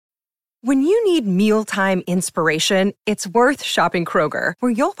When you need mealtime inspiration, it's worth shopping Kroger,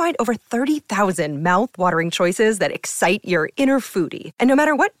 where you'll find over 30,000 mouth-watering choices that excite your inner foodie. And no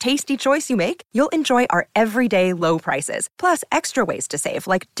matter what tasty choice you make, you'll enjoy our everyday low prices, plus extra ways to save,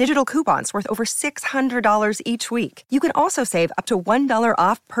 like digital coupons worth over $600 each week. You can also save up to $1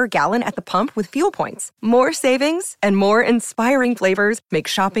 off per gallon at the pump with fuel points. More savings and more inspiring flavors make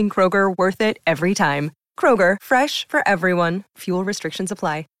shopping Kroger worth it every time. Kroger, fresh for everyone. Fuel restrictions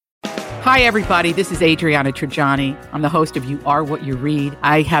apply. Hi, everybody. This is Adriana Trajani. I'm the host of You Are What You Read.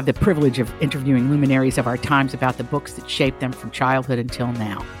 I have the privilege of interviewing luminaries of our times about the books that shaped them from childhood until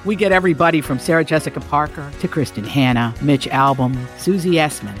now. We get everybody from Sarah Jessica Parker to Kristen Hanna, Mitch Albom, Susie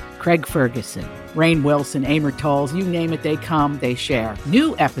Essman, Craig Ferguson, Rainn Wilson, Amor Tolls, you name it, they come, they share.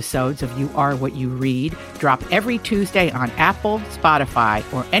 New episodes of You Are What You Read drop every Tuesday on Apple, Spotify,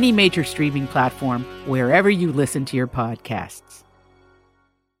 or any major streaming platform wherever you listen to your podcasts.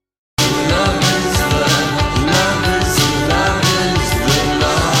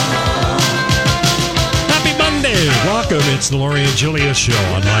 Happy Monday! Welcome. It's the Lori and Julia Show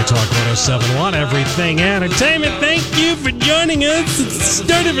on My Talk 107.1 Everything Entertainment. Thank you for joining us. It's the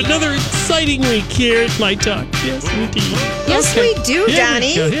start of another exciting week here at My Talk. Yes, indeed. Yes, we do,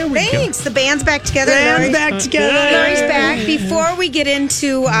 Donnie. Thanks. The band's back together. Band's back together. Lori's back. Before we get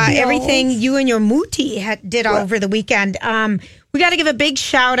into everything you and your Mootie did over the weekend, we got to give a big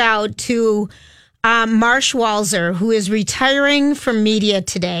shout out to Marsh Walzer, who is retiring from media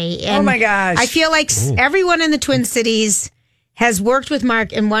today. And oh my gosh. I feel like everyone in the Twin Cities has worked with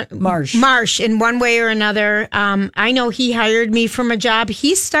Marsh in one way or another. I know he hired me from a job.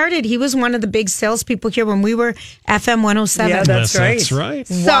 He was one of the big salespeople here when we were FM 107. Yeah, that's right. That's right.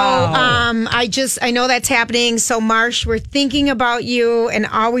 So I know that's happening. So Marsh, we're thinking about you and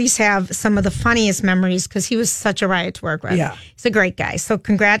always have some of the funniest memories because he was such a riot to work with. Yeah. He's a great guy. So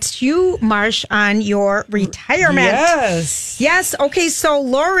congrats to you, Marsh, on your retirement. Yes. Okay, so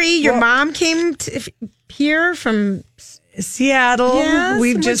Lori, your mom came here from Seattle. Yes,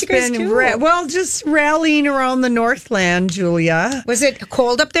 We've just been just rallying around the Northland, Julia. Was it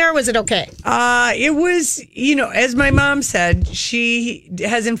cold up there? Or was it okay? It was, as my mom said, she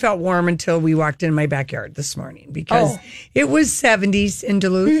hasn't felt warm until we walked in my backyard this morning because it was 70s in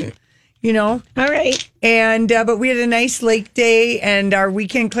Duluth. All right. And but we had a nice lake day, and our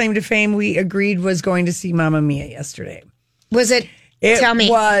weekend claim to fame we agreed was going to see Mamma Mia yesterday. Was it? Tell me.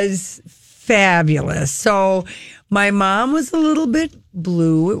 It was fabulous. So my mom was a little bit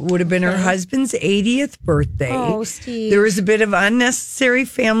blue. It would have been her husband's 80th birthday. Oh, Steve. There was a bit of unnecessary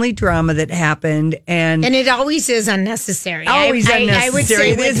family drama that happened. And it always is unnecessary. Always unnecessary. I would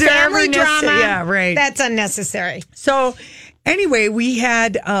say with family drama, yeah, right. That's unnecessary. So anyway, we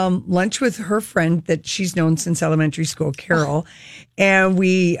had lunch with her friend that she's known since elementary school, Carol. And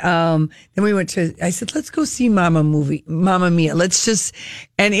then we went I said, let's go see Mamma Mia.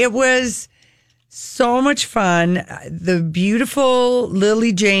 And it was so much fun. The beautiful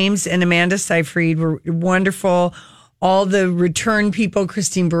Lily James and Amanda Seyfried were wonderful. All the return people,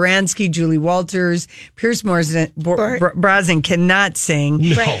 Christine Baranski, Julie Walters, Pierce Brosnan cannot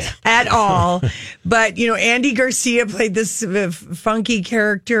sing at all. But, Andy Garcia played this funky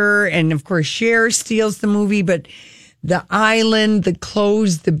character. And, of course, Cher steals the movie. But the island, the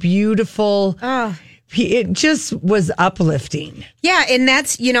clothes, the beautiful... It just was uplifting. Yeah, and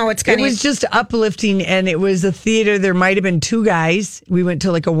that's, it's kind of... It was just uplifting, and it was a theater. There might have been two guys. We went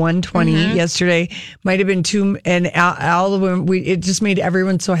to like a 120 yesterday. Might have been two, and all of them, it just made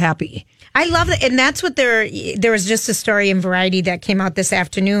everyone so happy. I love that, and that's what there was just a story in Variety that came out this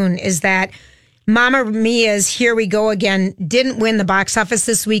afternoon, is that Mamma Mia's Here We Go Again didn't win the box office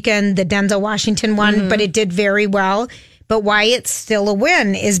this weekend, the Denzel Washington one, but it did very well. But why it's still a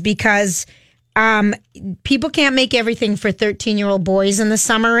win is because... people can't make everything for 13-year-old boys in the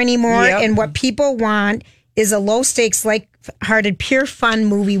summer anymore. Yep. And what people want is a low-stakes, light-hearted, pure fun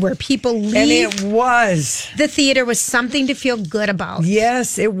movie where people leave. And it was. The theater was something to feel good about.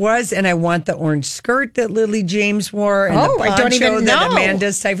 Yes, it was. And I want the orange skirt that Lily James wore and the poncho I don't even know. that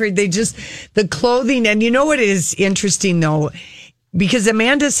Amanda Seyfried. The clothing. And you know what is interesting, though? Because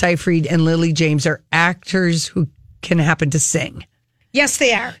Amanda Seyfried and Lily James are actors who can happen to sing. Yes,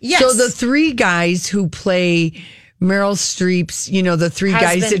 they are. Yes. So the three guys who play Meryl Streep's, the three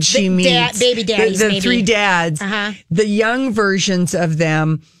guys that she meets. Baby daddies, the three dads. The young versions of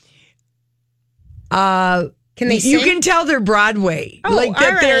them. Can they sing? You can tell they're Broadway. Oh, all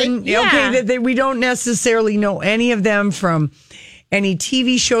right. Okay, that we don't necessarily know any of them from any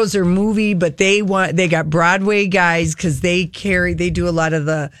TV shows or movie, but they got Broadway guys because they do a lot of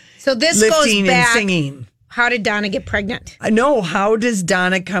the so this lifting goes back, and singing. How did Donna get pregnant? No, how does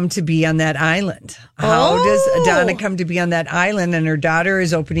Donna come to be on that island? How does Donna come to be on that island? And her daughter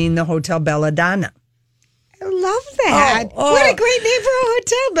is opening the Hotel Belladonna. I love that. What a great name for a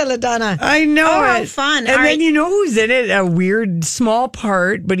hotel, Belladonna. I know Oh, it. how fun. And then you know who's in it? A weird small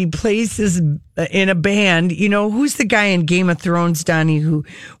part, but he plays this in a band. You know, who's the guy in Game of Thrones, Donnie, who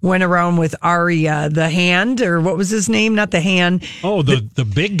went around with Arya, the Hand, or what was his name? Not the Hand. Oh, the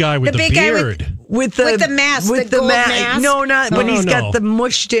big guy with the big guy beard. With the mask, the gold mask? No, not when he's no. got the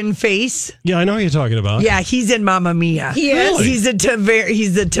mushed in face. Yeah, I know who you're talking about. Yeah, he's in Mamma Mia. He is? Really? He's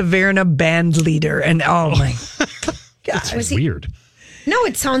the Taverna band leader. And oh my That's weird. No,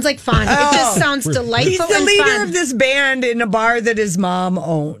 it sounds like fun. It just sounds delightful. He's the and leader fun. of this band in a bar that his mom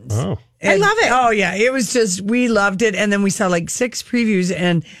owns. Oh. I love it. Oh, yeah. It was just, we loved it. And then we saw like 6 previews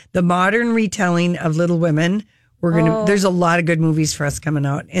and the modern retelling of Little Women. There's a lot of good movies for us coming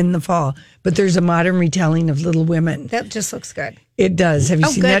out in the fall, but there's a modern retelling of Little Women. That just looks good. It does. Have you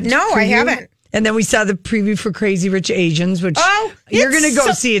seen good. that? No, I preview? haven't. And then we saw the preview for Crazy Rich Asians, which you're it's going to go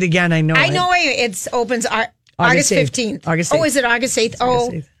so- see it again. I know. I know it opens August 8th. 15th. August 8th. Oh, is it August 8th?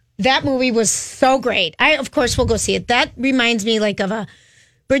 August 8th. That movie was so great. Of course, we'll go see it. That reminds me like of a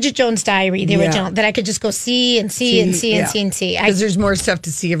Bridget Jones' Diary, the original, that I could just go see and see and see and see and see. Because there's more stuff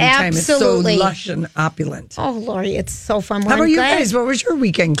to see every time. Absolutely. It's so lush and opulent. Oh, Lori, it's so fun. How about you guys? What was your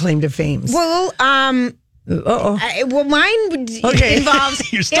weekend claim to fame? Well, mine Okay.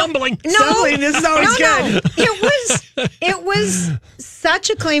 involves You're stumbling. Stumbling, this is always good. It was such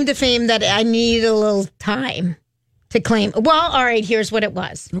a claim to fame that I needed a little time to claim. Well, all right, here's what it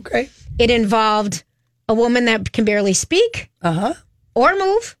was. Okay. It involved a woman that can barely speak or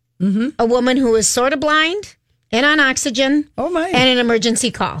move, a woman who is sort of blind and on oxygen, Oh, my. and an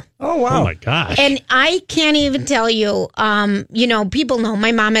emergency call. Oh, wow. Oh, my gosh. And I can't even tell you, people know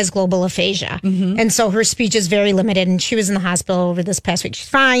my mom has global aphasia. And so her speech is very limited. And she was in the hospital over this past week. She's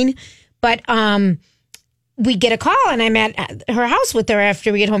fine. But we get a call, and I'm at her house with her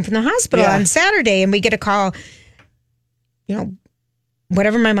after we get home from the hospital on Saturday. And we get a call,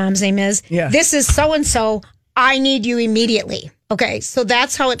 whatever my mom's name is. Yeah. This is so-and-so. I need you immediately. Okay, so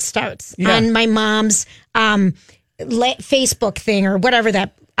that's how it starts on my mom's Facebook thing or whatever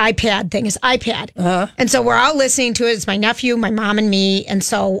that iPad thing is. iPad. And so we're all listening to it. It's my nephew, my mom, and me. And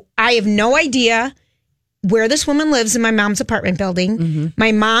so I have no idea where this woman lives in my mom's apartment building.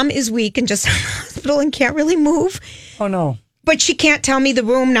 My mom is weak and just in the hospital and can't really move. Oh, no. But she can't tell me the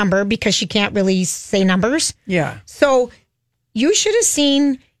room number because she can't really say numbers. Yeah. So you should have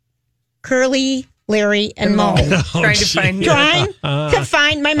seen Curly, Larry, and Mo. Trying to find Trying to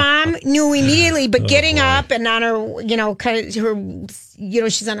find my mom knew immediately, but getting up and on her, kind of her,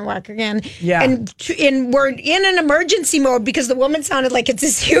 she's on her walker again. Yeah. And we're in an emergency mode because the woman sounded like it's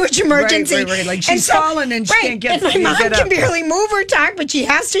this huge emergency. Right. Like she's fallen and she can't get And my mom get can up. barely move or talk, but she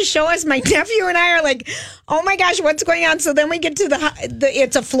has to show us. My nephew and I are like, oh my gosh, what's going on? So then we get to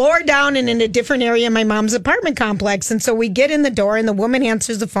it's a floor down and in a different area in my mom's apartment complex. And so we get in the door and the woman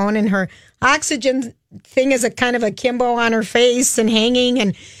answers the phone and her oxygen thing is a kind of a kimbo on her face and hanging,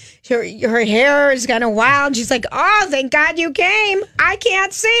 and her hair is kind of wild. She's like, oh, thank God you came. I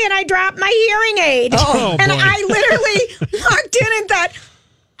can't see, and I dropped my hearing aid. Oh, and boy. I literally walked in and thought,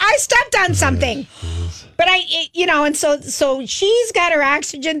 I stepped on something. But and so she's got her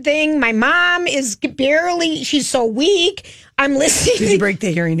oxygen thing. My mom is she's so weak. I'm listening. Did you break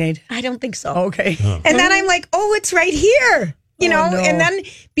the hearing aid? I don't think so. Okay. And then I'm like, oh, it's right here. No. And then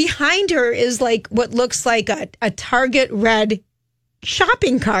behind her is like what looks like a Target red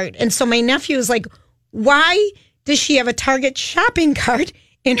shopping cart. And so my nephew is like, why does she have a Target shopping cart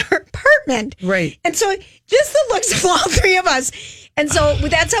in her apartment? Right. And so just the looks of all three of us. And so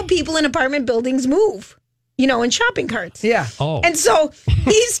that's how people in apartment buildings move, in shopping carts. Yeah. Oh. And so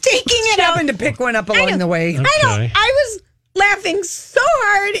he's taking it out. Happened to pick one up along the way. Okay. I was laughing so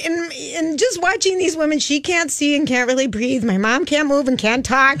hard and just watching these women. She can't see and can't really breathe. My mom can't move and can't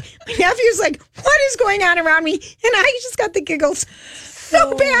talk. My nephew's like, what is going on around me? And I just got the giggles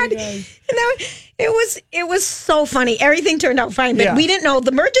so bad. And it was so funny. Everything turned out fine, but we didn't know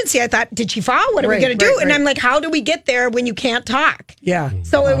the emergency. I thought, did she fall? What are we going to do? And I'm like, how do we get there when you can't talk? Yeah.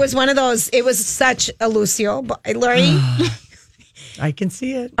 So it was one of those. It was such a Lucio. Lori. I can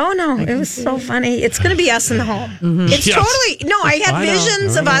see it. Oh no, it was so funny. It's going to be us in the home. It's Yes. totally I had I know.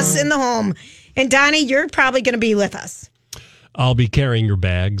 visions of us in the home. And Donnie, you're probably going to be with us. I'll be carrying your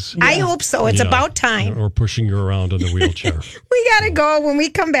bags. I hope so. It's Yeah. about time. Or pushing you around in the wheelchair. We got to go. When we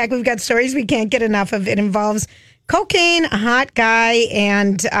come back, we've got stories we can't get enough of. It involves cocaine, a hot guy,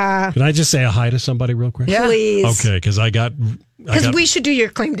 and Can I just say a hi to somebody real quick? Yeah. please. Okay, because I got Because we should do your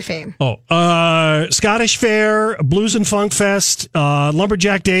claim to fame. Scottish Fair, Blues and Funk Fest,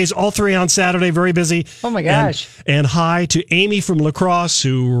 Lumberjack Days, all 3 on Saturday, very busy. Oh my gosh. And hi to Amy from La Crosse,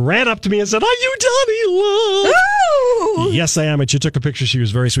 who ran up to me and said, "Are you Donnie Love?" Ooh! Yes, I am. And she took a picture. She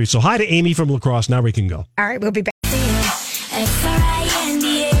was very sweet. So hi to Amy from La Crosse. Now we can go. All right, we'll be back.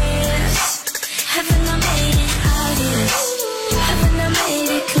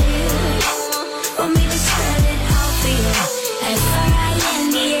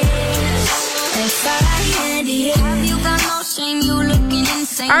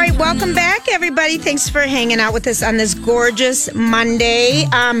 All right, welcome back, everybody. Thanks for hanging out with us on this gorgeous Monday.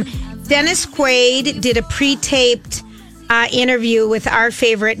 Dennis Quaid did a pre-taped interview with our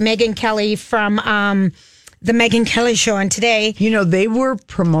favorite Megyn Kelly from the Megyn Kelly Show. And today, you know, they were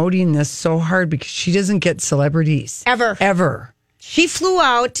promoting this so hard because she doesn't get celebrities. Ever. She flew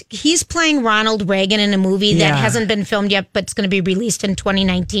out. He's playing Ronald Reagan in a movie that hasn't been filmed yet, but it's going to be released in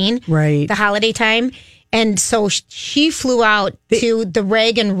 2019. Right. The holiday time. And so she flew out to the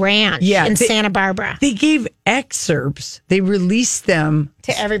Reagan Ranch in Santa Barbara. They gave excerpts. They released them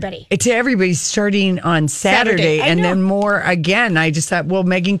to everybody. Starting on Saturday. And then more again. I just thought, well,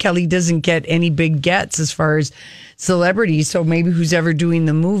 Megyn Kelly doesn't get any big gets as far as celebrities. So maybe who's ever doing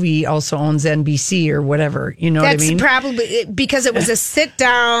the movie also owns NBC or whatever. You know what I mean? That's probably because it was a sit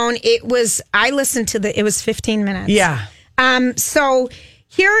down. I listened to it was 15 minutes. Yeah. So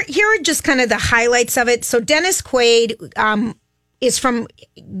here are just kind of the highlights of it. So Dennis Quaid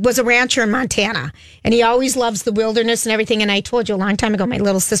was a rancher in Montana, and he always loves the wilderness and everything. And I told you a long time ago, my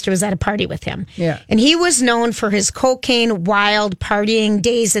little sister was at a party with him. Yeah. And he was known for his cocaine wild partying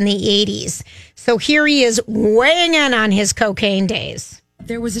days in the 80s. So here he is weighing in on his cocaine days.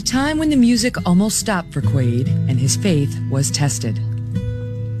 There was a time when the music almost stopped for Quaid, and his faith was tested.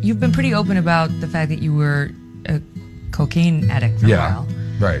 You've been pretty open about the fact that you were a cocaine addict for a while.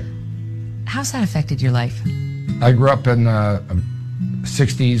 Right. How's that affected your life? I grew up in the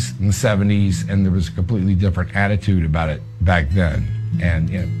 60s and the 70s, and there was a completely different attitude about it back then,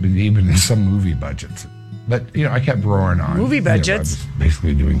 and even in some movie budgets. But, I kept roaring on. Movie budgets? I was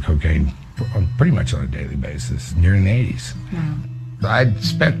basically doing cocaine pretty much on a daily basis during the 80s. Wow. I'd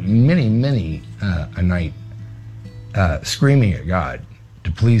spent many a night screaming at God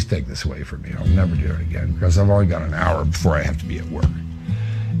to please take this away from me. I'll never do it again because I've only got an hour before I have to be at work.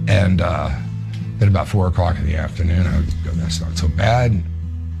 And then about 4 o'clock in the afternoon, I would go, that's not so bad.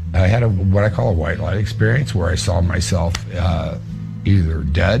 I had what I call a white light experience where I saw myself either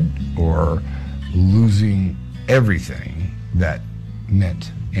dead or losing everything that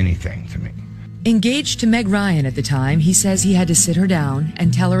meant anything to me. Engaged to Meg Ryan at the time, he says he had to sit her down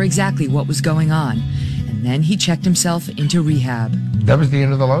and tell her exactly what was going on. And then he checked himself into rehab. That was the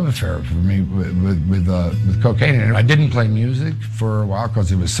end of the love affair for me with cocaine. And I didn't play music for a while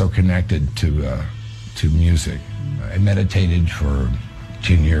because it was so connected to music. I meditated for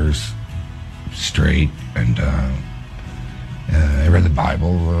 10 years straight, and I read the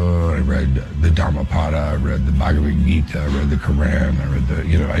Bible. I read the Dhammapada. I read the Bhagavad Gita. I read the Quran. I read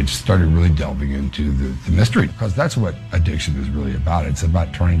I just started really delving into the mystery because that's what addiction is really about. It's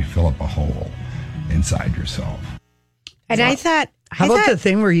about trying to fill up a hole inside yourself. And I thought, how about the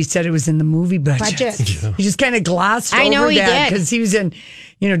thing where he said it was in the movie budget? Yeah. He just kind of glossed over that because he was in,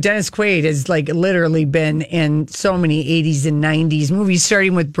 Dennis Quaid has literally been in so many 80s and 90s movies,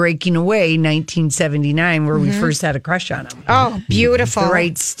 starting with Breaking Away, 1979, where we first had a crush on him. Oh, beautiful. The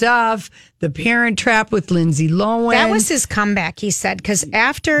Right Stuff, The Parent Trap with Lindsay Lohan. That was his comeback, he said, because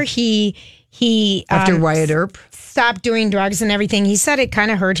after after Wyatt Earp stopped doing drugs and everything, he said it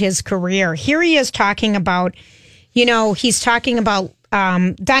kind of hurt his career. Here he is talking about, he's talking about,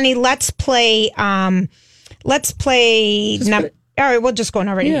 Donnie, let's play. All right, we'll just go on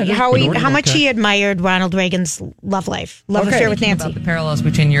already. Yeah, how much he admired Ronald Reagan's love affair with Nancy. About the parallels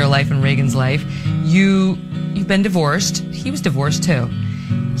between your life and Reagan's life. You've been divorced. He was divorced too.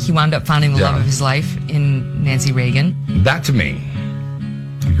 He wound up finding the love of his life in Nancy Reagan. That to me,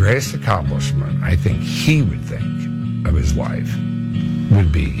 the greatest accomplishment I think he would think of his life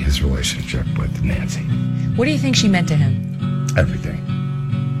would be his relationship with Nancy. What do you think she meant to him? Everything.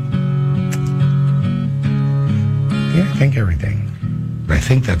 Yeah, I think everything. I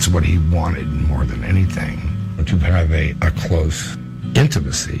think that's what he wanted more than anything, to have a close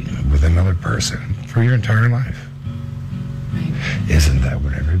intimacy with another person for your entire life. Right. Isn't that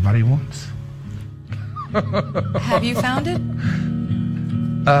what everybody wants? Have you found it?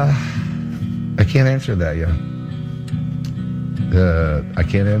 I can't answer that yet. I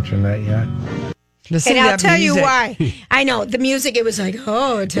can't answer that yet. And I'll tell you why. I know the music. It was like,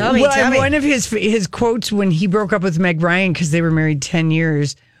 oh, tell me. One of his quotes when he broke up with Meg Ryan because they were married 10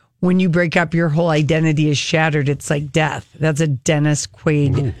 years. When you break up, your whole identity is shattered. It's like death. That's a Dennis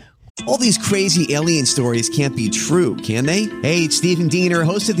Quaid. Ooh. All these crazy alien stories can't be true, can they? Hey, it's Stephen Diener,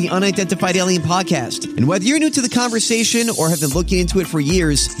 host of the Unidentified Alien Podcast. And whether you're new to the conversation or have been looking into it for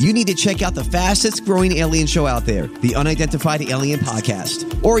years, you need to check out the fastest growing alien show out there, the Unidentified Alien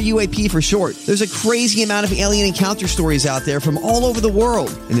Podcast, or UAP for short. There's a crazy amount of alien encounter stories out there from all over the world.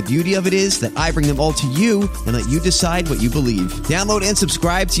 And the beauty of it is that I bring them all to you and let you decide what you believe. Download and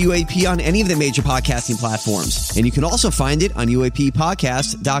subscribe to UAP on any of the major podcasting platforms. And you can also find it on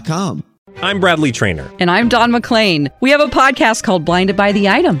UAPpodcast.com. I'm Bradley Trainer. And I'm Don McClain. We have a podcast called Blinded by the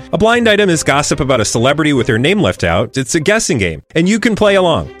Item. A blind item is gossip about a celebrity with their name left out. It's a guessing game, and you can play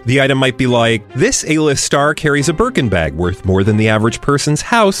along. The item might be like, this A-list star carries a Birkin bag worth more than the average person's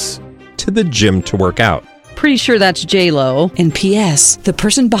house to the gym to work out. Pretty sure that's J-Lo. And P.S. the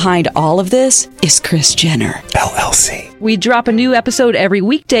person behind all of this is Kris Jenner, LLC. We drop a new episode every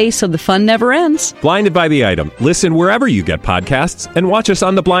weekday so the fun never ends. Blinded by the Item. Listen wherever you get podcasts and watch us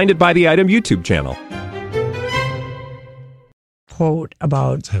on the Blinded by the Item YouTube channel. Quote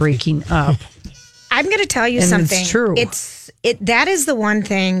about breaking up. I'm going to tell you and something. It's true. That is the one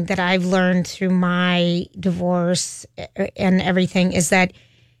thing that I've learned through my divorce and everything is that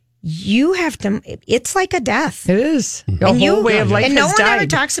you have to, it's like a death. It is. And The whole way of life and no has one died. ever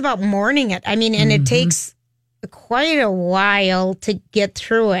talks about mourning it. I mean, and it takes quite a while to get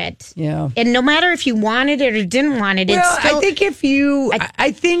through it. Yeah. And no matter if you wanted it or didn't want it, it's still.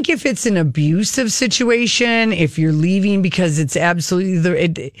 I think if it's an abusive situation, if you're leaving because it's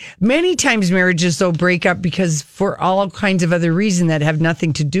absolutely many times marriages though break up because for all kinds of other reasons that have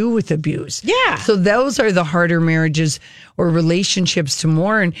nothing to do with abuse. Yeah. So those are the harder marriages or relationships to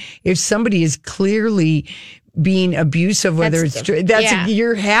mourn. If somebody is clearly being abusive, whether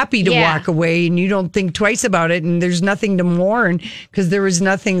you're happy to walk away and you don't think twice about it, and there's nothing to mourn because there was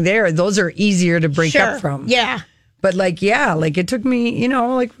nothing there. Those are easier to break up from. Yeah. But like it took me,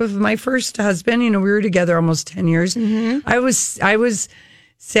 like with my first husband, we were together almost 10 years. Mm-hmm. I was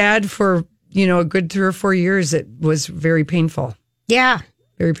sad for, a good 3 or 4 years. It was very painful. Yeah.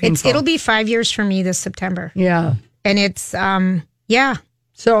 Very painful. It'll be 5 years for me this September. Yeah. And it's,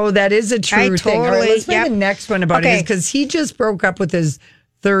 So that is a true thing. All right, let's play the next one about it because he just broke up with his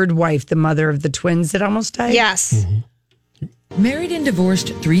third wife, the mother of the twins that almost died. Yes. Mm-hmm. Married and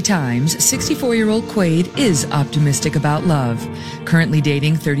divorced 3 times, 64-year-old Quaid is optimistic about love. Currently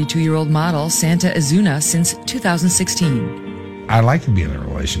dating 32-year-old model Santa Azuna since 2016. I like to be in a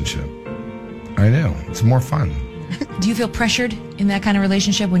relationship. I do. It's more fun. Do you feel pressured in that kind of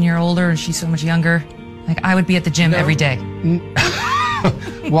relationship when you're older and she's so much younger? Like, I would be at the gym every day.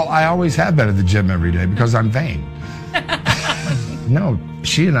 Well, I always have been at the gym every day because I'm vain. No,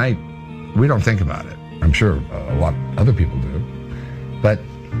 she and I, we don't think about it. I'm sure a lot of other people do. But,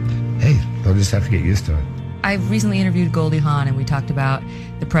 hey, they'll just have to get used to it. I recently interviewed Goldie Hawn, and we talked about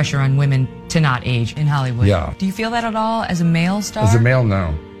the pressure on women to not age in Hollywood. Yeah. Do you feel that at all as a male star? As a male,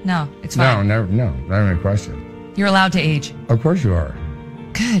 no. No, it's fine. No, not even a question. You're allowed to age. Of course you are.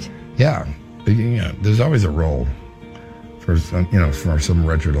 Good. Yeah. There's always a role for some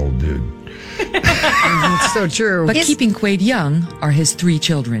wretched old dude. It's so true. But keeping Quaid young are his 3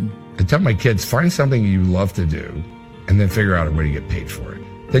 children. I tell my kids, find something you love to do and then figure out a way to get paid for it.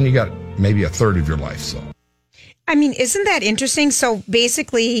 Then you got maybe a third of your life solved. I mean, isn't that interesting? So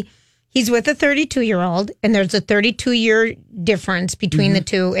basically, he's with a 32-year-old, and there's a 32-year difference between the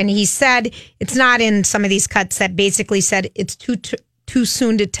two. And he said, it's not in some of these cuts that basically said it's too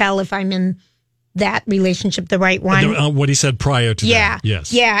soon to tell if I'm in that relationship, the right one. What he said prior to that.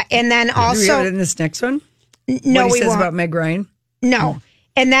 Yes. Yeah. And then also. Do we have it in this next one? No, what he we says won't. about Meg Ryan? No.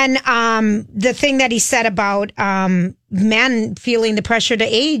 And then the thing that he said about men feeling the pressure to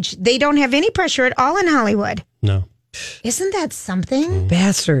age, they don't have any pressure at all in Hollywood. No. Isn't that something?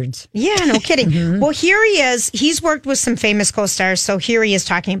 Bastards. Yeah, no kidding. Well, here he is. He's worked with some famous co-stars, so here he is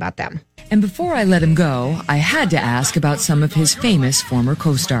talking about them. And before I let him go, I had to ask about some of his famous former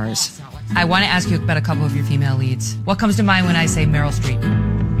co-stars. I want to ask you about a couple of your female leads. What comes to mind when I say Meryl Streep?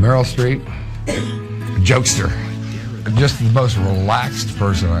 Meryl Streep, jokester. Just the most relaxed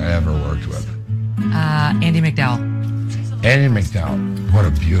person I ever worked with. Andie MacDowell. Andie MacDowell. What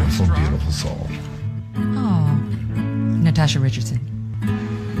a beautiful, beautiful soul. Oh. Natasha Richardson.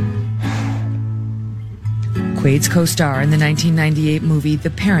 Quaid's co-star in the 1998 movie The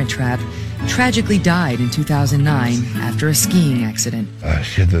Parent Trap tragically died in 2009 after a skiing accident.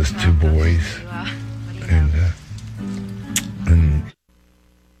 She had those 2 boys. And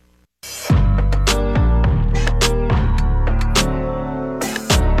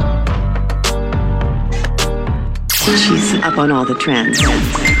She's up on all the trends.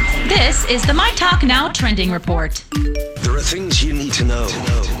 This is the My Talk Now trending report. There are things you need to know.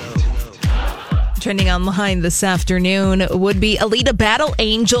 Trending online this afternoon would be Alita Battle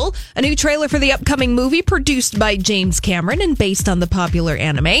Angel, a new trailer for the upcoming movie produced by James Cameron and based on the popular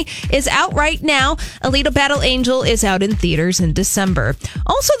anime, is out right now. Alita Battle Angel is out in theaters in December.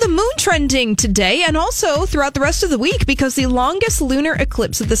 Also, the moon trending today and also throughout the rest of the week because the longest lunar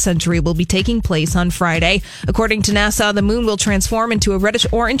eclipse of the century will be taking place on Friday. According to NASA, the moon will transform into a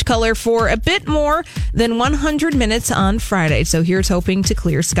reddish-orange color for a bit more than 100 minutes on Friday. So here's hoping to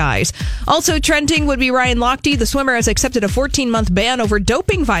clear skies. Also trending would be Ryan Lochte. The swimmer has accepted a 14-month ban over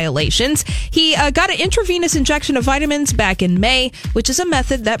doping violations. He got an intravenous injection of vitamins back in May, which is a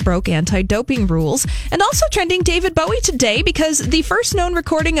method that broke anti-doping rules. And also trending David Bowie today because the first known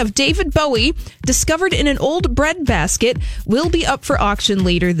recording of David Bowie discovered in an old bread basket will be up for auction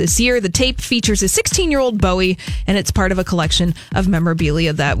later this year. The tape features a 16-year-old Bowie, and it's part of a collection of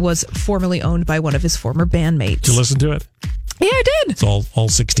memorabilia that was formerly owned by one of his former bandmates. Did you listen to it? Yeah, I did. It's all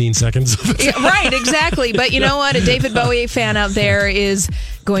 16 seconds of it. Yeah, right, exactly. But you know what? A David Bowie fan out there is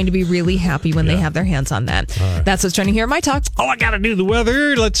going to be really happy when they have their hands on that. Right. That's what's trending here at My Talk. Oh, I got to do the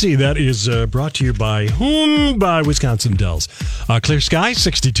weather. Let's see. That is brought to you by whom? By Wisconsin Dells. Clear sky,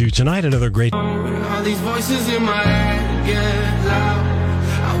 62 tonight. Another great... All these voices in my head get loud.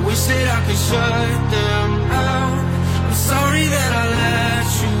 I wish that I could shut them out. I'm sorry that I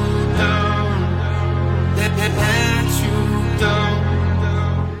let you down.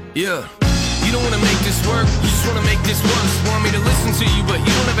 Yeah, you don't want to make this work, you just want to make this worse. Want me to listen to you, but you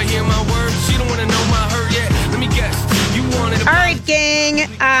don't ever hear my words. You don't want to know my hurt yet. Let me guess, you wanted to... All right, gang,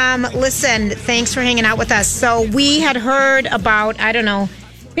 listen, thanks for hanging out with us. So we had heard about, I don't know,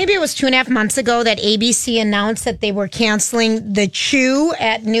 maybe it was 2.5 months ago that ABC announced that they were canceling the Chew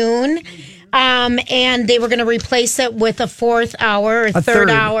at noon. And they were going to replace it with a fourth hour, or third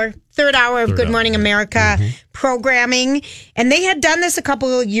hour of Good Morning America programming. And they had done this a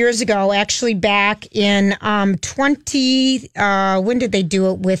couple of years ago, actually back in when did they do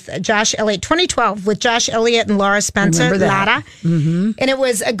it with Josh Elliott? 2012 with Josh Elliott and Laura Spencer, Lada. Mm-hmm. And it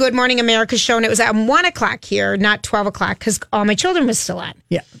was a Good Morning America show, and it was at 1 o'clock here, not 12 o'clock, because all my children was still on.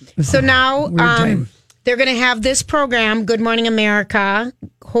 Yeah. So now... they're going to have this program, Good Morning America,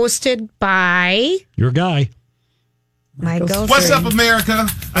 hosted by... your guy. Michael. What's up, America?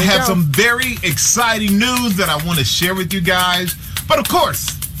 I have some very exciting news that I want to share with you guys. But of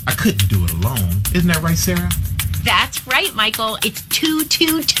course, I couldn't do it alone. Isn't that right, Sarah? That's right, Michael. It's too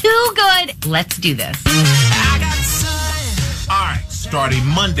good. Let's do this. All right, starting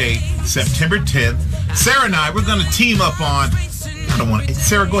Monday, September 10th, Sarah and I, we're going to team up on...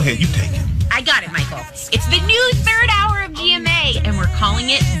 Sarah, go ahead. You take it. I got it, Michael. It's the new third hour of GMA, and we're calling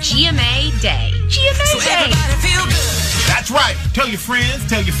it GMA Day. GMA Day. That's right. Tell your friends,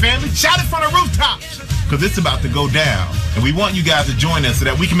 tell your family, shout it from the rooftops, because it's about to go down. And we want you guys to join us so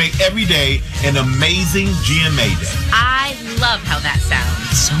that we can make every day an amazing GMA Day. I love how that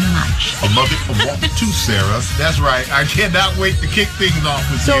sounds so much. I love it too, Sarah. That's right. I cannot wait to kick things off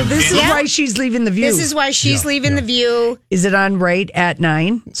with you. So this is why she's leaving The View. This is why she's leaving The View. Is it on right at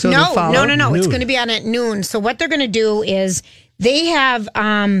 9? So no. Noon. It's going to be on at noon. So what they're going to do is they have...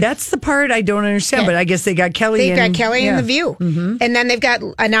 that's the part I don't understand, but I guess they got Kelly in The View. Mm-hmm. And then they've got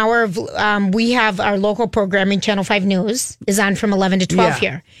an hour of... we have our local programming, Channel 5 News, is on from 11 to 12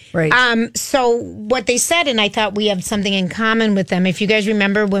 here. Right. So what they said, and I thought we have something in common with them. If you guys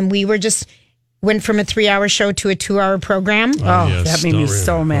remember when we were went from a 3-hour show to a 2-hour program. That made me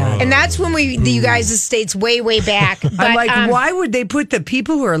so mad. And that's when you guys' states way back. But, I'm like, why would they put the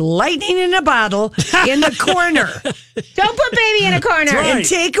people who are lightning in a bottle in the corner? Don't put baby in a corner. And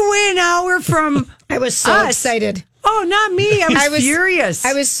take away an hour from I was so excited. Oh, not me. I was furious.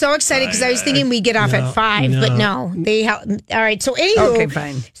 I was so excited because I was thinking we get off at 5, but no. All right, so anywho. Okay,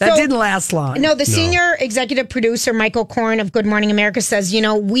 fine. That didn't last long. No, the senior executive producer, Michael Korn of Good Morning America, says,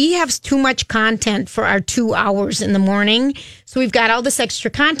 we have too much content for our 2 hours in the morning. So we've got all this extra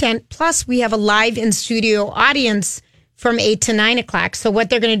content. Plus, we have a live in-studio audience from 8 to 9 o'clock. So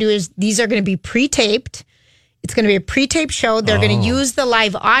what they're going to do is these are going to be pre-taped. It's going to be a pre-taped show. They're going to use the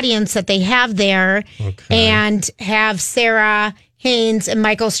live audience that they have there and have Sarah Haynes and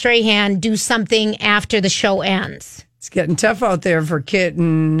Michael Strahan do something after the show ends. It's getting tough out there for Kit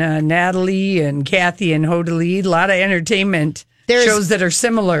and Natalie and Kathy and Hodalee. A lot of entertainment shows that are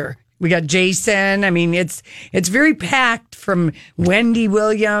similar. We got Jason. I mean, it's very packed from Wendy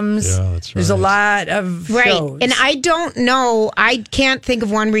Williams. Yeah, that's right. There's a lot of shows. And I don't know. I can't think of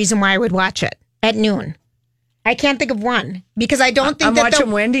one reason why I would watch it at noon. I can't think of one because I don't think I'm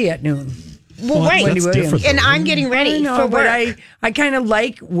watching Wendy at noon. Well, right. Wendy Williams. And I'm getting ready for work. But I kind of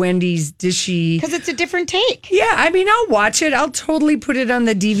like Wendy's dishy. Because it's a different take. Yeah, I mean, I'll watch it. I'll totally put it on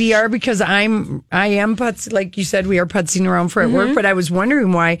the DVR because I am putz, like you said, we are putzing around for at work. But I was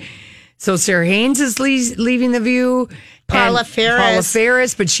wondering why. So Sarah Haynes is leaving The View. Paula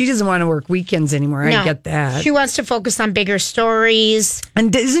Ferris. But she doesn't want to work weekends anymore. No. I get that. She wants to focus on bigger stories.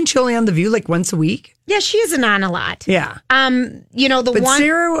 And isn't she only on The View like once a week? Yeah, she isn't on a lot. Yeah. But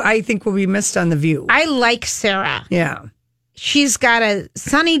Sarah, I think, will be missed on The View. I like Sarah. Yeah. She's got a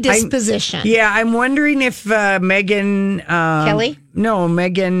sunny disposition. I'm wondering if Megan Kelly? No,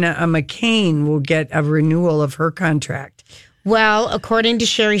 Megan McCain will get a renewal of her contract. Well, according to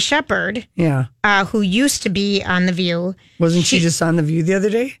Sherry Shepard, who used to be on The View. Wasn't she just on The View the other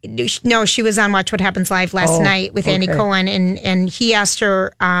day? No, she was on Watch What Happens Live last night with Andy Cohen. And he asked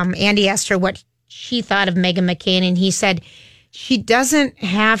her, Andy asked her what she thought of Megan McCain. And he said, she doesn't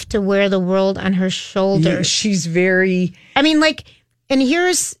have to wear the world on her shoulders. Yeah, she's very... I mean, and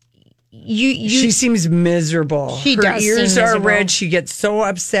here's... She seems miserable. Her does ears are red. She gets so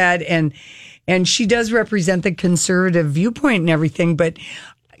upset and she does represent the conservative viewpoint and everything, but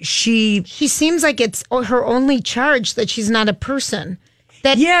she seems like it's her only charge that she's not a person.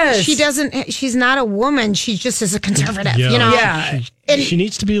 That she's not a woman. She just is a conservative, She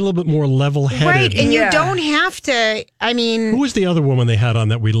needs to be a little bit more level-headed. Right, and you don't have to, I mean... Who was the other woman they had on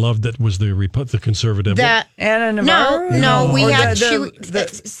that we loved that was the conservative? Anna Navarro? No, we had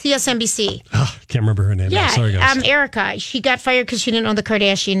CSNBC. Can't remember her name. Yeah, sorry, guys. Erica. She got fired because she didn't know the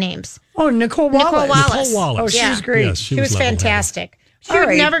Kardashian names. Oh, Nicole Wallace. Oh, she was great. Yes, she was fantastic. She would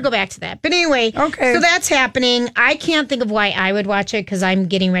never go back to that. But anyway, so that's happening. I can't think of why I would watch it because I'm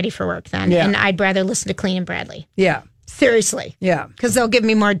getting ready for work then. Yeah. And I'd rather listen to Clean and Bradley. Yeah. Seriously. Yeah. Because they'll give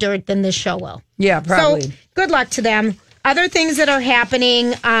me more dirt than this show will. Yeah, probably. So good luck to them. Other things that are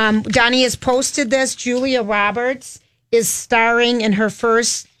happening, Donnie has posted this. Julia Roberts is starring in her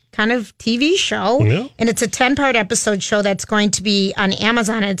first kind of TV show. Yeah. And it's a 10-part episode show that's going to be on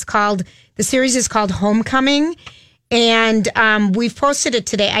Amazon. The series is called Homecoming. And we've posted it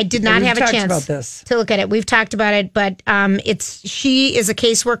today. I did not have a chance to look at it. We've talked about it, but she is a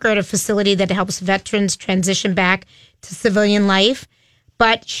caseworker at a facility that helps veterans transition back to civilian life.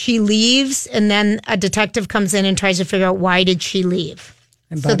 But she leaves, and then a detective comes in and tries to figure out why did she leave.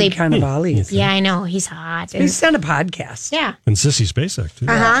 And Bobby Cannavale. Yeah, I know. He's hot. He's on a podcast. Yeah. And Sissy Spacek, too.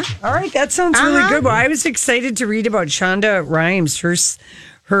 All right, that sounds really good. Well, I was excited to read about Shonda Rhimes, her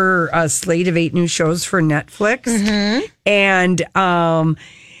slate of 8 new shows for Netflix. Mm-hmm. And so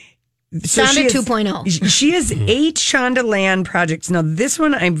Shonda 2.0. She has 8 Shondaland projects. Now, this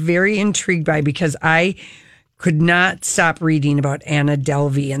one I'm very intrigued by because I could not stop reading about Anna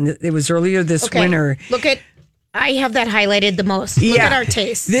Delvey. And it was earlier this winter. I have that highlighted the most. Look at our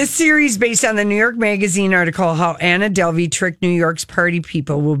taste. This series, based on the New York Magazine article, How Anna Delvey Tricked New York's Party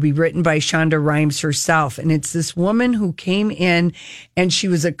People, will be written by Shonda Rhimes herself. And it's this woman who came in and she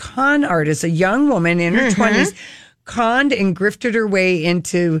was a con artist, a young woman in her 20s, conned and grifted her way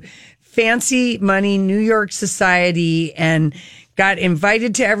into fancy money New York society and got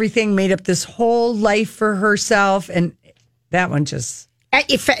invited to everything, made up this whole life for herself. And that one just...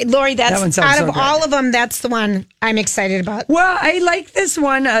 Lori, that's out of all of them, that's the one I'm excited about. Well, I like this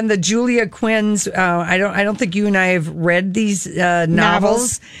one on the Julia Quinn's. I don't think you and I have read these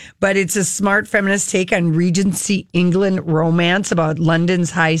novels, but it's a smart feminist take on Regency England romance about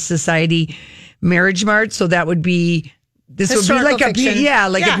London's high society marriage mart. So that would be historical like fiction.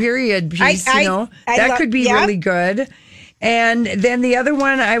 a period piece. That could be really good. And then the other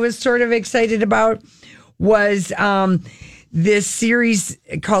one I was sort of excited about was. This series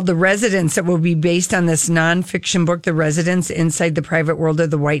called The Residence that will be based on this nonfiction book, The Residence Inside the Private World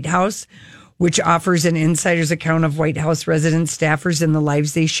of the White House, which offers an insider's account of White House resident staffers and the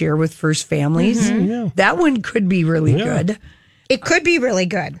lives they share with first families. Mm-hmm. Yeah. That one could be really good. It could be really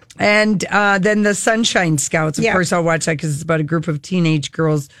good. And then The Sunshine Scouts. Of course, I'll watch that because it's about a group of teenage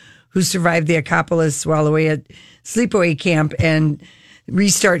girls who survived the Acropolis while away at sleepaway camp and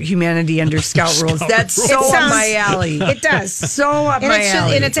restart humanity under scout rules. That's so up my alley. It does. So up my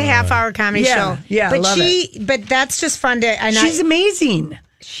alley. And it's a half-hour comedy show. Yeah, but love it. But that's just fun to... She's amazing.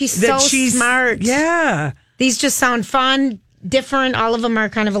 She's so smart. Yeah. These just sound fun, different. All of them are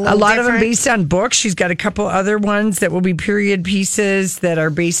kind of a little different. different. Of them based on books. She's got a couple other ones that will be period pieces that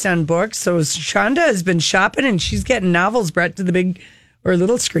are based on books. So Shonda has been shopping and she's getting novels brought to the big or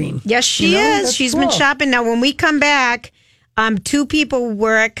little screen. Yes, she is. She's been shopping. Now, when we come back... 2 people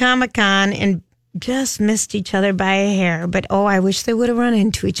were at Comic-Con and just missed each other by a hair. But, I wish they would have run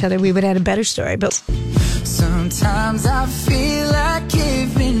into each other. We would have had a better story. But sometimes I feel like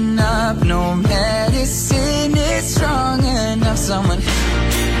giving up. stop. No medicine is strong enough. Someone it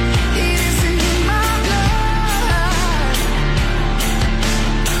isn't in my blood.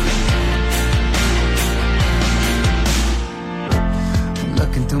 I'm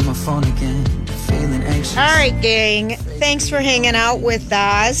looking through my phone again, feeling anxious. All right, gang. Thanks for hanging out with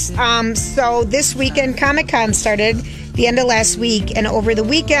us. So this weekend, Comic-Con started the end of last week, and over the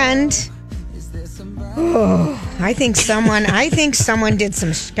weekend, I think someone did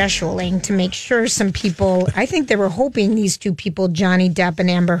some scheduling to make sure some people. I think they were hoping these two people, Johnny Depp and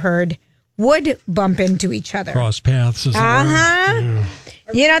Amber Heard, would bump into each other. Cross paths. Yeah.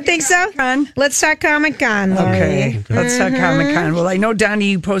 You don't think so? Let's talk Comic-Con, Lori. Okay, let's talk Comic-Con. Well, I know,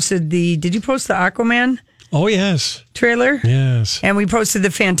 Donnie, you posted did you post the Aquaman? Oh, yes. Trailer? Yes. And we posted the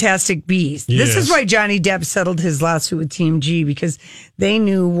Fantastic Beasts. Yes. This is why Johnny Depp settled his lawsuit with Team G, because they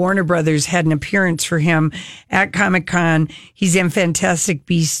knew Warner Brothers had an appearance for him at Comic-Con. He's in Fantastic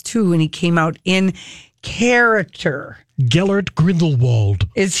Beasts 2, and he came out in character. Gellert Grindelwald.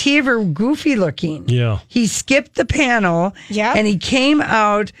 Is he ever goofy looking? Yeah. He skipped the panel, and he came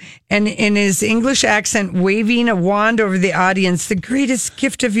out and in his English accent, waving a wand over the audience. The greatest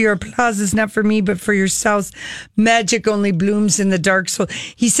gift of your applause is not for me, but for yourselves. Magic only blooms in the dark soul.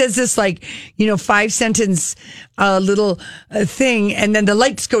 He says this 5-sentence little thing, and then the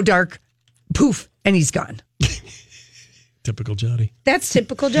lights go dark, poof, and he's gone. Typical Johnny. That's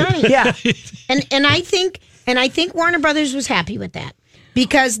typical Johnny. Yeah. And I think Warner Brothers was happy with that,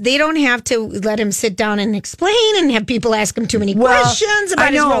 because they don't have to let him sit down and explain and have people ask him too many questions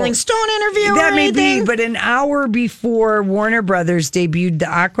about his Rolling Stone interview. That or may anything. be, but an hour before Warner Brothers debuted the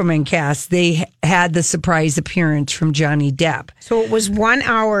Aquaman cast, they had the surprise appearance from Johnny Depp. So it was 1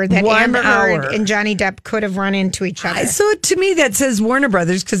 hour that Amber Heard and Johnny Depp could have run into each other. So to me, that says Warner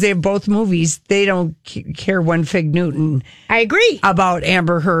Brothers, because they have both movies. They don't care one fig Newton. I agree. About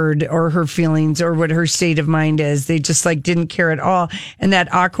Amber Heard or her feelings or what her state of mind is. They just didn't care at all. And that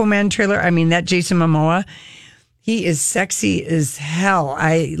Aquaman trailer, that Jason Momoa, he is sexy as hell.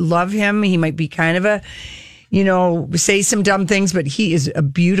 I love him. He might be kind of a, say some dumb things, but he is a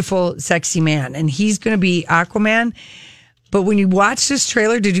beautiful, sexy man. And he's going to be Aquaman. But when you watch this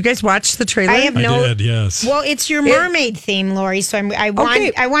trailer, did you guys watch the trailer? I did, yes. Well, it's your mermaid theme, Lori. So I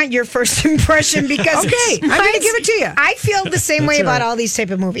want your first impression, because okay, I'm going to give it to you. I feel the same way about all these type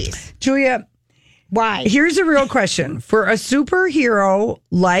of movies. Julia, why? Here's a real question. For a superhero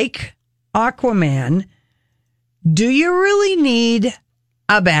like Aquaman, do you really need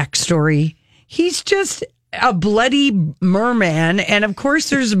a backstory? He's just a bloody merman, and of course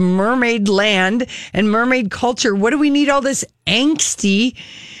there's mermaid land and mermaid culture. What do we need all this angsty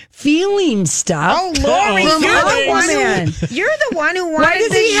feeling stuff? Oh, Lori, you're the one who wanted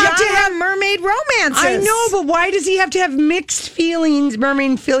to have mermaid romances. I know, but why does he have to have mixed feelings,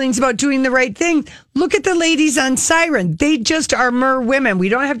 mermaid feelings about doing the right thing? Look at the ladies on Siren. They just are mer women. We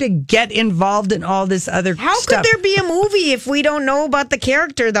don't have to get involved in all this other stuff. How could there be a movie if we don't know about the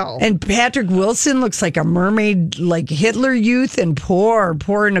character, though? And Patrick Wilson looks like a mermaid, like Hitler Youth, and poor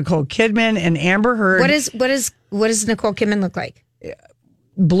Nicole Kidman and Amber Heard. What does Nicole Kidman look like?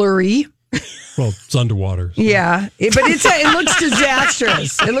 Blurry. Well, it's underwater. So. Yeah, but it looks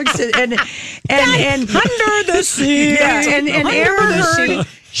disastrous. It looks and under the sea. Yeah, and Amber Heard,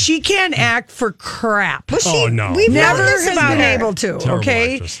 she can't act for crap. Well, no, we've never has been able to. Terrible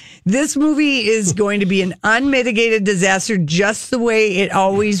okay, actress. This movie is going to be an unmitigated disaster, just the way it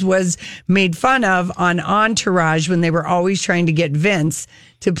always was made fun of on Entourage when they were always trying to get Vince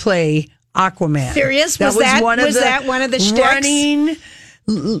to play Aquaman. Serious? Was that one of the shticks? Running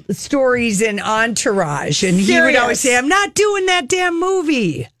stories in Entourage, and he would always say, "I'm not doing that damn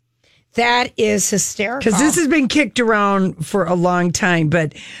movie." That is hysterical, because this has been kicked around for a long time.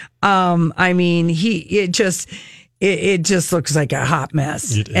 But it just looks like a hot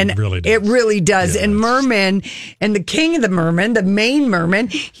mess. It really does. It really does. Yeah, and Merman and the king of the merman, the main merman,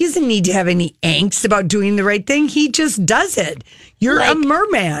 he doesn't need to have any angst about doing the right thing. He just does it. You're a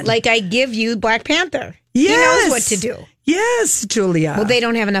merman. Like I give you Black Panther. Yes. He knows what to do. Yes, Julia. Well, they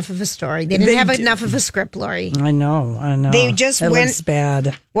don't have enough of a story. They didn't have enough of a script, Lori. I know. They just went. Looks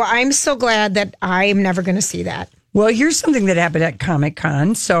bad. Well, I'm so glad that I'm never going to see that. Well, here's something that happened at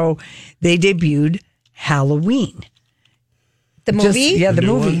Comic-Con. So they debuted Halloween. The movie? The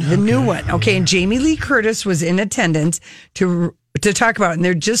movie. The new one. Okay, and Jamie Lee Curtis was in attendance to talk about it. And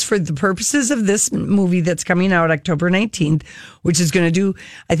they're just for the purposes of this movie that's coming out October 19th, which is going to do,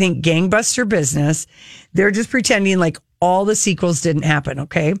 I think, gangbuster business. They're just pretending like all the sequels didn't happen,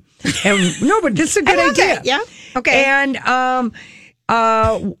 okay? And no, but this is a good idea. That. Yeah, okay. And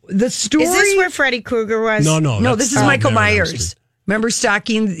the story... Is this where Freddy Krueger was? No, this is Michael Myers. remember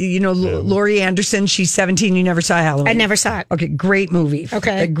stalking, Laurie Anderson? She's 17. You never saw Halloween. I never saw it. Okay, great movie.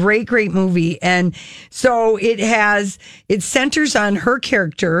 Okay. A great movie. And so it centers on her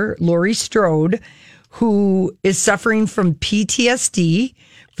character, Laurie Strode, who is suffering from PTSD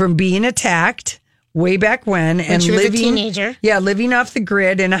from being attacked way back when, and she was living a teenager. Yeah, living off the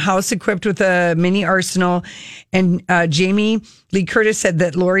grid in a house equipped with a mini arsenal. And Jamie Lee Curtis said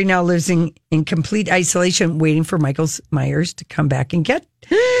that Laurie now lives in complete isolation, waiting for Michael Myers to come back and get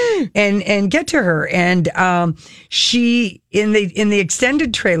and get to her. And she in the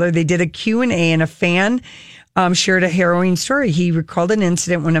extended trailer, they did a Q&A, and a fan shared a harrowing story. He recalled an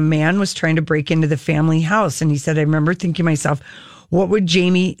incident when a man was trying to break into the family house, and he said, "I remember thinking to myself, what would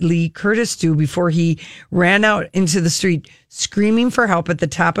Jamie Lee Curtis do?" before he ran out into the street screaming for help at the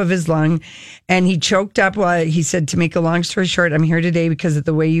top of his lung. And he choked up while he said, "To make a long story short, I'm here today because of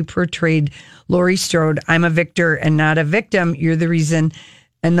the way you portrayed Laurie Strode. I'm a victor and not a victim. You're the reason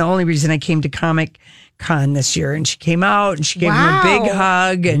and the only reason I came to Comic Con this year." And she came out and she gave him a big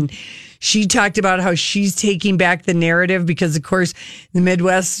hug, and she talked about how she's taking back the narrative because, of course, the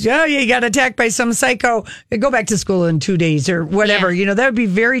Midwest, you got attacked by some psycho. Go back to school in 2 days or whatever. Yeah. That would be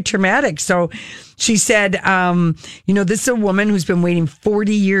very traumatic. So she said, this is a woman who's been waiting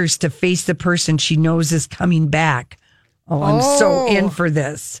 40 years to face the person she knows is coming back. Oh, I'm so in for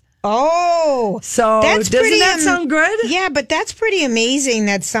this. Oh, so doesn't that sound good? Yeah, but that's pretty amazing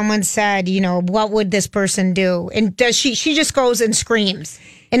that someone said, what would this person do? And does she just goes and screams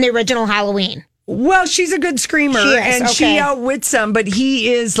in the original Halloween? Well, she's a good screamer, she outwits him, but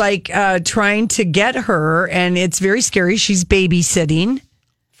he is trying to get her, and it's very scary. She's babysitting.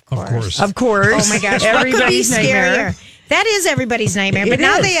 Of course. Oh my gosh. Everybody's nightmare. That is everybody's nightmare. But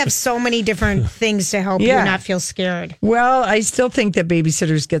now they have so many different things to help you not feel scared. Well, I still think that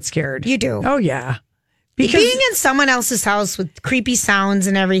babysitters get scared. You do. Oh, yeah. Because being in someone else's house with creepy sounds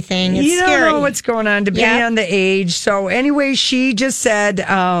and everything, it's you don't scary. know what's going on depending on the age. So anyway, she just said,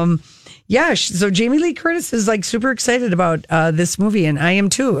 so Jamie Lee Curtis is super excited about this movie, and I am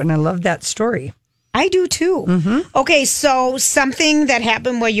too, and I love that story. I do too. Mm-hmm. Okay, so something that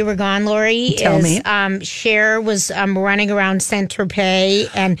happened while you were gone, Lori, Tell me. Cher was running around Saint-Tropez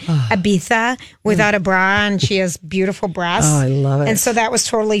and Ibiza without a bra, and she has beautiful breasts. Oh, I love it. And so that was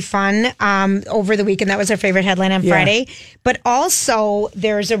totally fun over the weekend. That was her favorite headline on Friday. But also,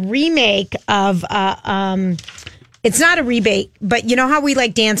 there's a remake of... it's not a remake, but you know how we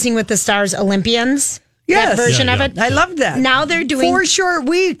like Dancing with the Stars Olympians? Yes. That version of it. I love that. Now they're doing 4 short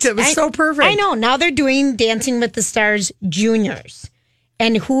weeks. It was so perfect. I know. Now they're doing Dancing with the Stars Juniors.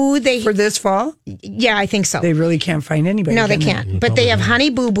 And who they... For this fall? Yeah, I think so. They really can't find anybody. No, they can't. But they have Honey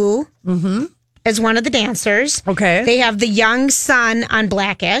Boo Boo as one of the dancers. Okay. They have the young son on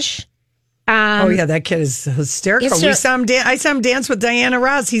Blackish. That kid is hysterical. I saw him dance with Diana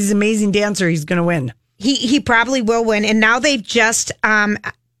Ross. He's an amazing dancer. He's going to win. He probably will win. And now they've just...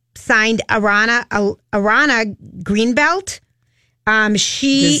 signed Arana Greenbelt.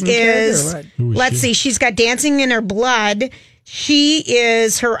 She Disney is, let's see, she's got dancing in her blood.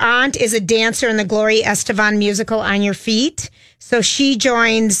 Her aunt is a dancer in the Gloria Estefan musical On Your Feet. So she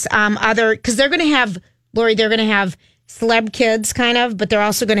joins because they're going to have, Lori, they're going to have celeb kids kind of, but they're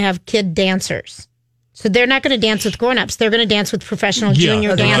also going to have kid dancers. So they're not going to dance with grown-ups. They're going to dance with professional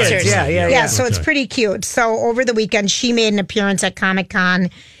junior dancers. Yeah. So it's pretty cute. So over the weekend, she made an appearance at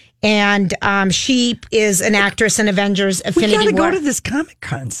Comic-Con. And she is an actress in Avengers Infinity War. We got to go to this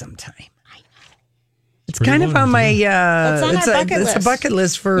Comic-Con sometime. I know. It's kind of on my it's a bucket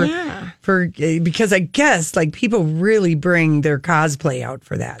list for because I guess people really bring their cosplay out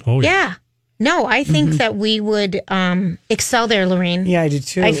for that. Oh yeah. No, I think that we would excel there, Lorraine. Yeah, I do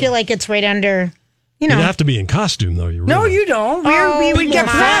too. I feel like it's right under. You'd have to be in costume, though. No, you don't. We would get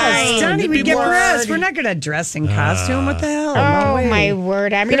pressed. Johnny, we get pressed. We're not going to dress in costume. What the hell? Oh, my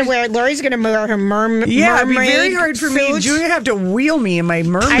word. I'm going to wear... Lori's going to wear her mermaid it'd be very hard for me. Julia have to wheel me in my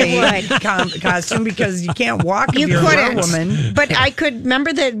mermaid costume because you can't walk if you're a woman. But I could...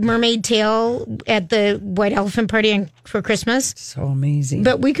 Remember the mermaid tail at the White Elephant Party for Christmas? So amazing.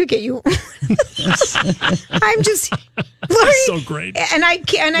 But we could get you... I'm just... Lori, so great. And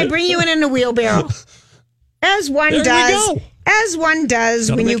I bring you in a wheelbarrow. As one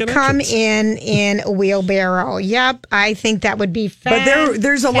does when you come in a wheelbarrow. Yep, I think that would be fantastic. But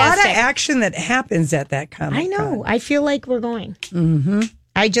there's a lot of action that happens at that Comic-Con. I know. I feel like we're going. Mm-hmm.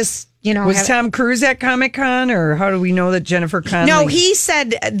 I just, Was Tom Cruise at Comic-Con, or how do we know that Jennifer Connelly? No, he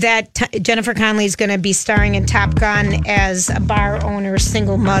said that Jennifer Connelly is going to be starring in Top Gun as a bar owner,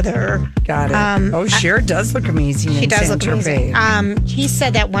 single mother. Got it. Cher does look amazing. She does look amazing. He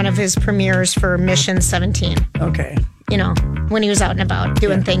said that one of his premieres for Mission 17. Okay. when he was out and about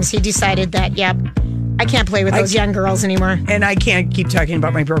doing things, he decided that, I can't play with those young girls anymore. And I can't keep talking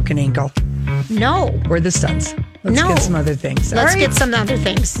about my broken ankle. No. Or the stunts. Let's get some other things. Let's get some other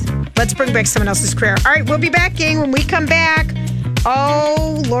things. Let's bring back someone else's career. All right, we'll be back, gang. When we come back,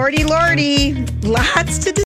 oh, lordy, lots to